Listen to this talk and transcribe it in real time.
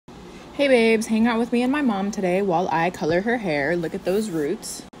Hey babes, hang out with me and my mom today while I color her hair. Look at those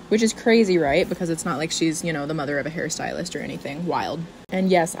roots. Which is crazy, right? Because it's not like she's, the mother of a hairstylist or anything. Wild. And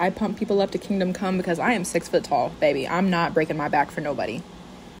yes, I pump people up to kingdom come because I am 6 foot tall, baby. I'm not breaking my back for nobody.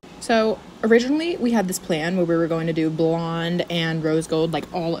 So originally we had this plan where we were going to do blonde and rose gold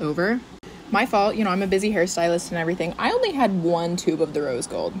like all over. My fault, I'm a busy hairstylist and everything. I only had one tube of the rose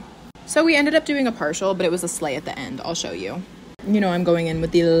gold. So we ended up doing a partial, but it was a sleigh at the end. I'll show you. I'm going in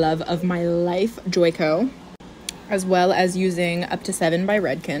with the love of my life, Joico, as well as using Up to 7 by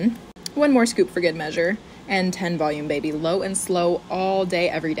Redken. One more scoop for good measure, and 10 volume, baby. Low and slow all day,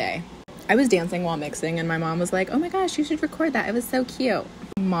 every day. I was dancing while mixing, and my mom was like, oh my gosh, you should record that. It was so cute.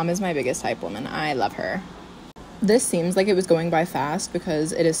 Mom is my biggest hype woman. I love her. This seems like it was going by fast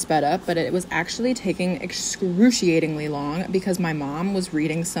because it is sped up, but it was actually taking excruciatingly long because my mom was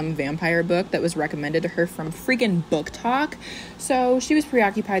reading some vampire book that was recommended to her from freaking Book Talk. So she was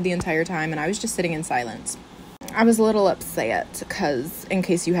preoccupied the entire time and I was just sitting in silence. I was a little upset because, in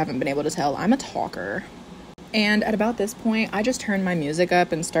case you haven't been able to tell, I'm a talker. And at about this point, I just turned my music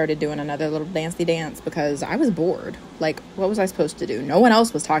up and started doing another little dancey dance because I was bored. Like, what was I supposed to do? No one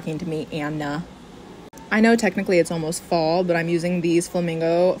else was talking to me, Anna. I know technically it's almost fall, but I'm using these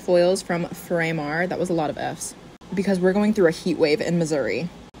flamingo foils from Framar. That was a lot of F's. Because we're going through a heat wave in Missouri.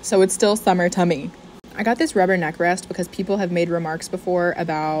 So it's still summer tummy. I got this rubber neck rest because people have made remarks before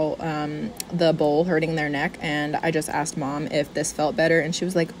about the bowl hurting their neck. And I just asked mom if this felt better. And she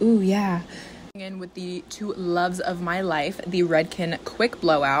was like, ooh, yeah. In with the two loves of my life, the Redken Quick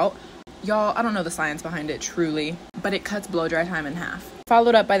Blowout. Y'all, I don't know the science behind it truly, but it cuts blow dry time in half.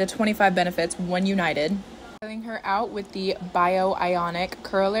 Followed up by the 25 Benefits One United. Filling her out with the Bio Ionic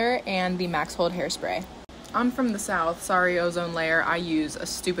Curler and the Max Hold Hairspray. I'm from the South, sorry ozone layer, I use a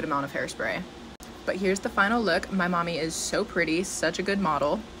stupid amount of hairspray. But here's the final look. My mommy is so pretty, such a good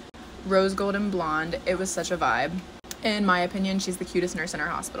model. Rose gold and blonde, it was such a vibe. In my opinion, she's the cutest nurse in our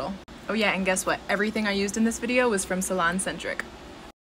hospital. Oh yeah, and guess what? Everything I used in this video was from Salon Centric.